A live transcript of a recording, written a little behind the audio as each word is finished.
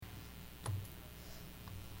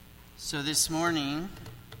So this morning,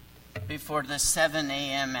 before the 7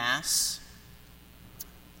 a.m. Mass,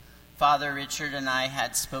 Father Richard and I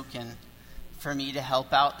had spoken for me to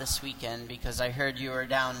help out this weekend because I heard you were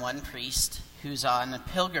down one priest who's on a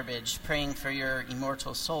pilgrimage praying for your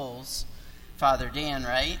immortal souls, Father Dan,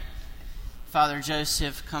 right? Father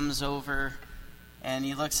Joseph comes over and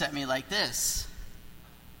he looks at me like this.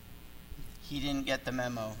 He didn't get the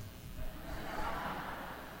memo.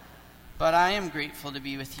 But I am grateful to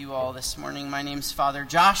be with you all this morning. My name's Father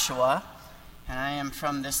Joshua, and I am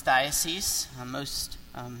from this diocese.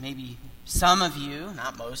 Maybe some of you,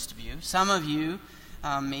 not most of you, some of you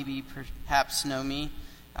maybe perhaps know me.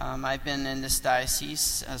 I've been in this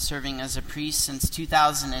diocese serving as a priest since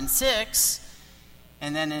 2006,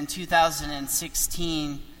 and then in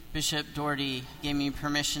 2016, Bishop Doherty gave me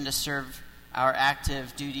permission to serve our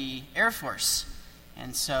active duty Air Force.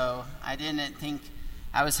 And so I didn't think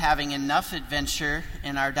I was having enough adventure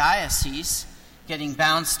in our diocese, getting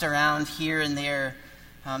bounced around here and there.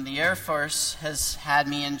 The Air Force has had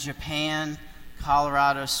me in Japan,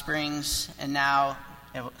 Colorado Springs, and now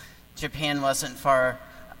Japan wasn't far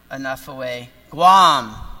enough away. Guam.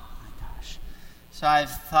 Oh my gosh. So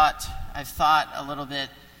I've thought a little bit,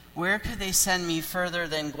 where could they send me further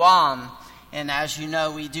than Guam? And as you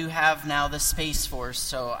know, we do have now the Space Force,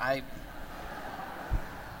 so I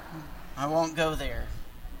won't go there.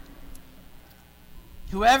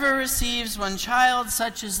 Whoever receives one child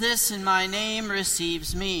such as this in my name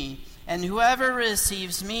receives me, and whoever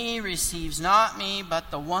receives me receives not me,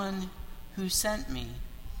 but the one who sent me.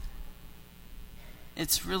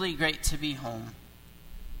 It's really great to be home.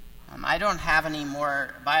 I don't have any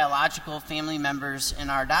more biological family members in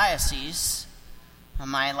our diocese.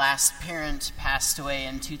 My last parent passed away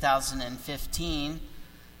in 2015.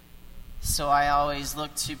 So I always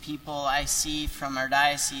look to people I see from our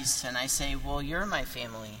diocese and I say, well, you're my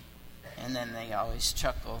family. And then they always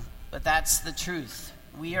chuckle. But that's the truth.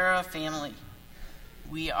 We are a family.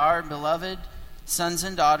 We are beloved sons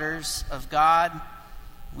and daughters of God.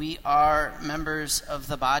 We are members of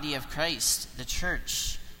the body of Christ, the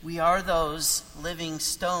church. We are those living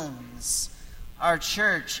stones. Our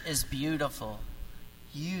church is beautiful.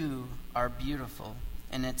 You are beautiful.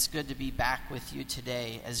 And it's good to be back with you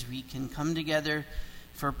today as we can come together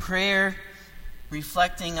for prayer,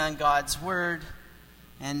 reflecting on God's word,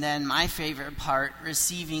 and then my favorite part,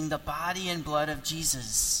 receiving the body and blood of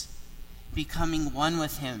Jesus, becoming one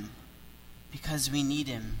with him because we need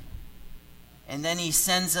him. And then he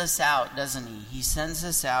sends us out, doesn't he? He sends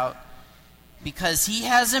us out because he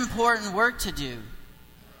has important work to do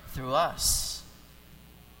through us.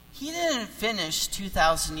 He didn't finish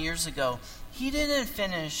 2,000 years ago. He didn't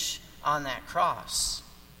finish on that cross.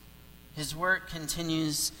 His work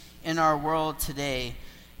continues in our world today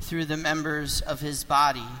through the members of his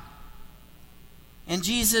body. And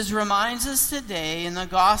Jesus reminds us today in the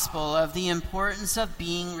gospel of the importance of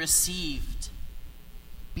being received.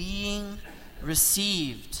 Being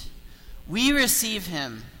received. We receive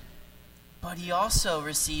him, but he also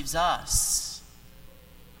receives us.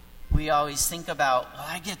 We always think about, well,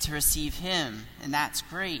 I get to receive him, and that's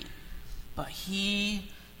great. But he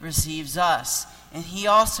receives us, and he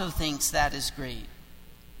also thinks that is great.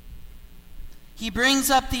 He brings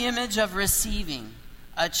up the image of receiving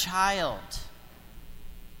a child.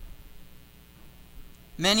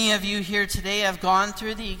 Many of you here today have gone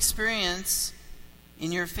through the experience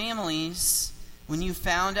in your families when you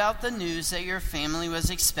found out the news that your family was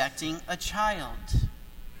expecting a child.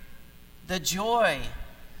 The joy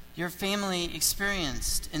your family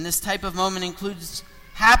experienced in this type of moment includes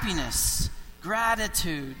happiness,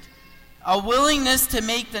 gratitude, a willingness to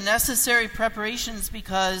make the necessary preparations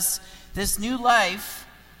because this new life,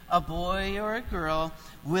 a boy or a girl,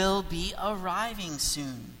 will be arriving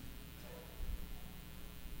soon.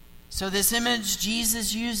 So this image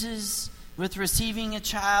Jesus uses with receiving a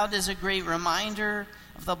child is a great reminder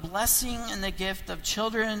of the blessing and the gift of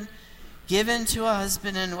children given to a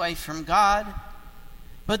husband and wife from God.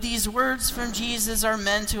 But these words from Jesus are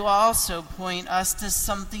meant to also point us to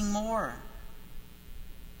something more.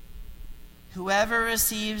 Whoever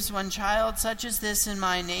receives one child such as this in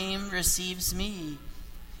my name receives me.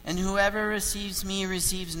 And whoever receives me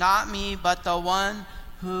receives not me, but the one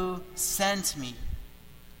who sent me.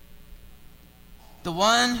 The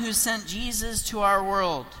one who sent Jesus to our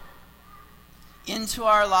world, into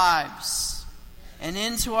our lives, and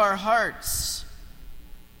into our hearts.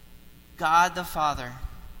 God the Father.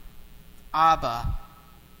 Abba.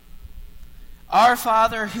 Our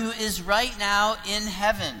Father who is right now in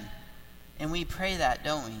heaven. And we pray that,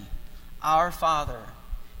 don't we? Our Father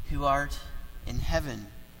who art in heaven.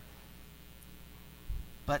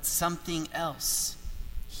 but something else.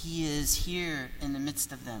 He is here in the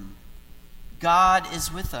midst of them. God is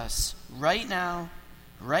with us right now,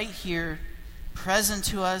 right here, present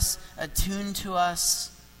to us, attuned to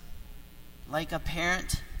us. Like a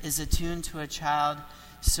parent is attuned to a child,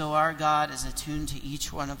 so our God is attuned to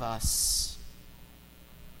each one of us.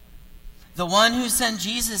 The one who sent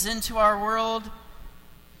Jesus into our world,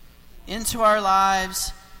 into our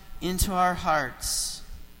lives, into our hearts.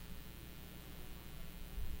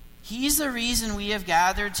 He's the reason we have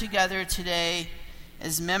gathered together today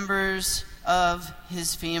as members of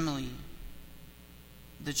his family,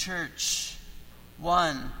 the church,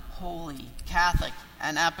 one, holy, Catholic,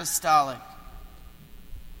 and apostolic.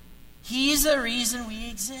 He's the reason we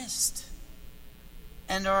exist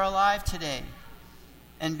and are alive today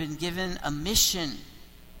and been given a mission.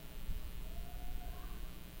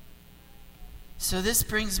 So this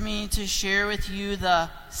brings me to share with you the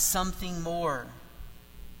something more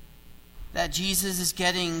that Jesus is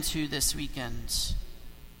getting to this weekend.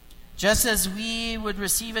 Just as we would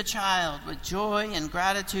receive a child with joy and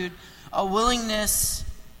gratitude, a willingness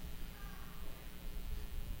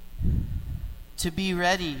to be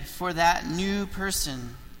ready for that new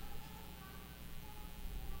person.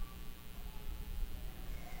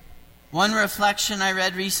 One reflection I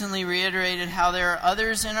read recently reiterated how there are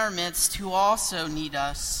others in our midst who also need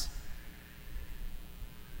us,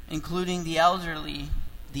 including the elderly,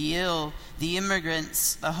 the ill, the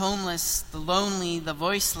immigrants, the homeless, the lonely, the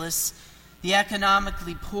voiceless, the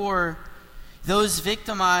economically poor, those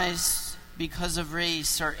victimized because of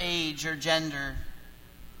race or age or gender.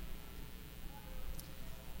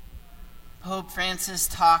 Pope Francis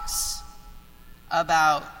talks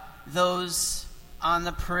about those on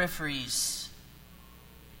the peripheries.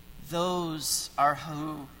 Those are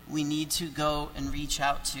who we need to go and reach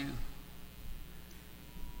out to.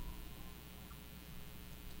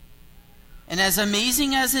 And as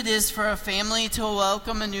amazing as it is for a family to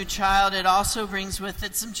welcome a new child, it also brings with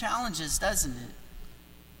it some challenges, doesn't it?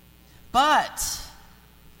 But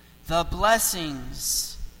the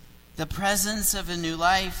blessings, the presence of a new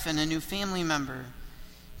life and a new family member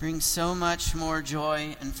brings so much more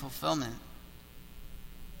joy and fulfillment.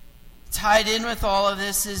 Tied in with all of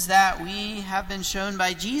this is that we have been shown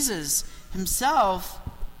by Jesus himself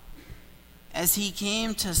as he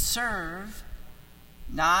came to serve,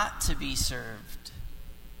 not to be served.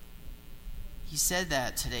 He said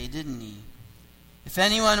that today, didn't he? If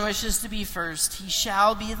anyone wishes to be first, he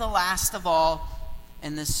shall be the last of all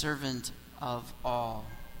and the servant of all.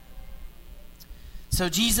 So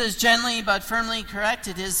Jesus gently but firmly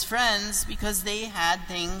corrected his friends because they had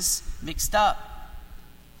things mixed up.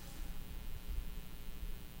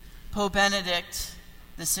 Pope Benedict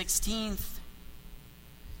XVI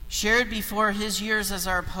shared before his years as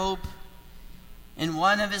our Pope in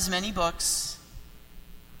one of his many books,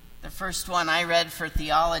 the first one I read for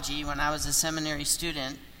theology when I was a seminary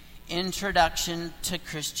student, Introduction to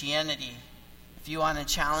Christianity. If you want a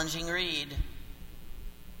challenging read,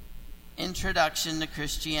 Introduction to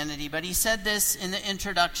Christianity. But he said this in the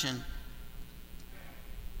introduction: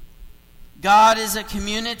 God is a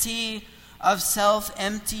community of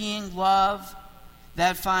self-emptying love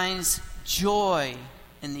that finds joy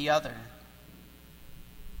in the other.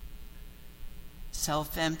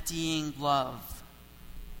 Self-emptying love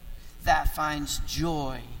that finds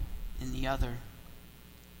joy in the other.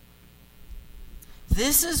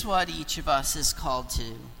 This is what each of us is called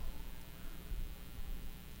to.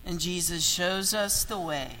 And Jesus shows us the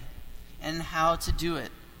way and how to do it.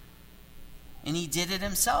 And he did it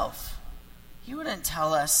himself. He wouldn't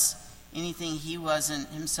tell us anything he wasn't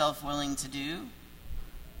himself willing to do.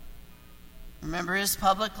 Remember his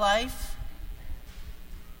public life?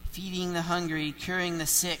 Feeding the hungry, curing the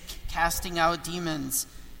sick, casting out demons,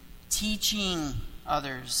 teaching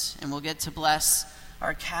others. And we'll get to bless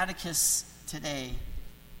our catechists today.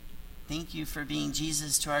 Thank you for being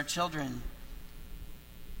Jesus to our children.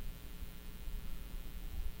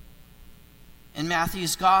 And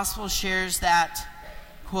Matthew's gospel shares that,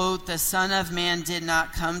 quote, the Son of Man did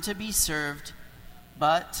not come to be served,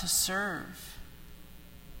 but to serve.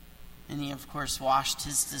 And he, of course, washed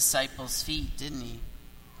his disciples' feet, didn't he?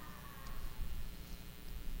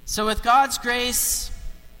 So with God's grace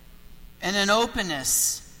and an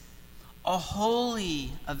openness, a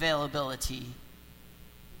holy availability,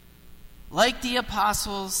 like the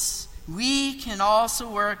apostles, we can also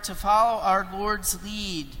work to follow our Lord's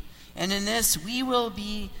lead. And in this, we will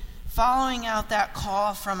be following out that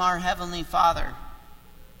call from our Heavenly Father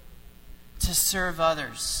to serve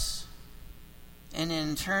others. And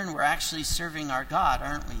in turn, we're actually serving our God,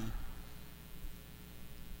 aren't we?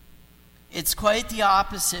 It's quite the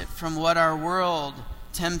opposite from what our world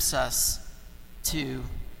tempts us to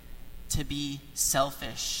be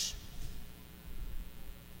selfish,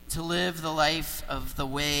 to live the life of the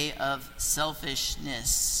way of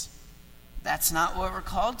selfishness. That's not what we're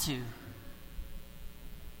called to.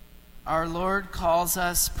 Our Lord calls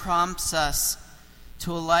us, prompts us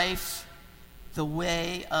to a life the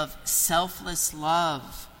way of selfless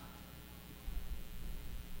love.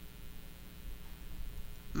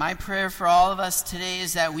 My prayer for all of us today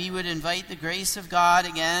is that we would invite the grace of God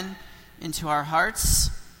again into our hearts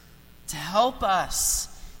to help us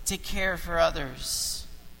to care for others,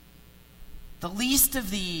 the least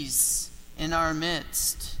of these in our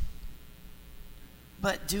midst,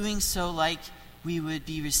 but doing so like we would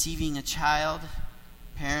be receiving a child.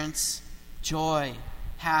 Parents, joy,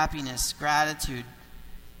 happiness, gratitude,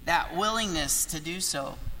 that willingness to do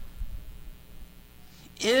so.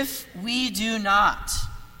 If we do not,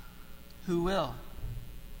 who will?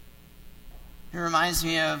 It reminds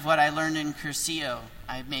me of what I learned in Curcio.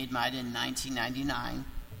 I made mine in 1999.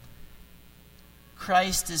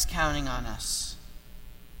 Christ is counting on us.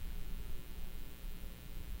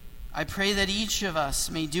 I pray that each of us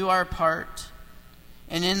may do our part,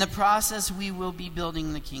 and in the process we will be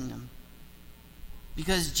building the kingdom.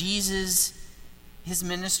 Because Jesus, his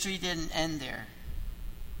ministry didn't end there.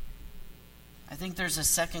 I think there's a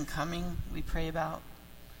second coming we pray about.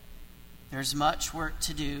 There's much work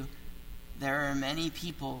to do. There are many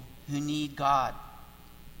people who need God.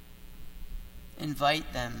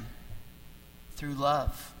 Invite them through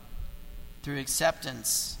love, through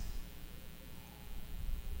acceptance.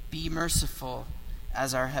 Be merciful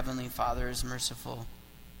as our Heavenly Father is merciful.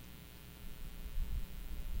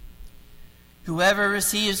 Whoever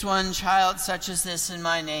receives one child such as this in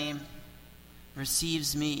my name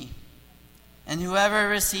receives me. And whoever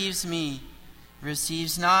receives me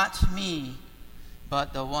receives not me,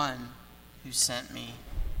 but the one who sent me.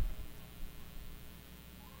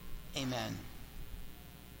 Amen.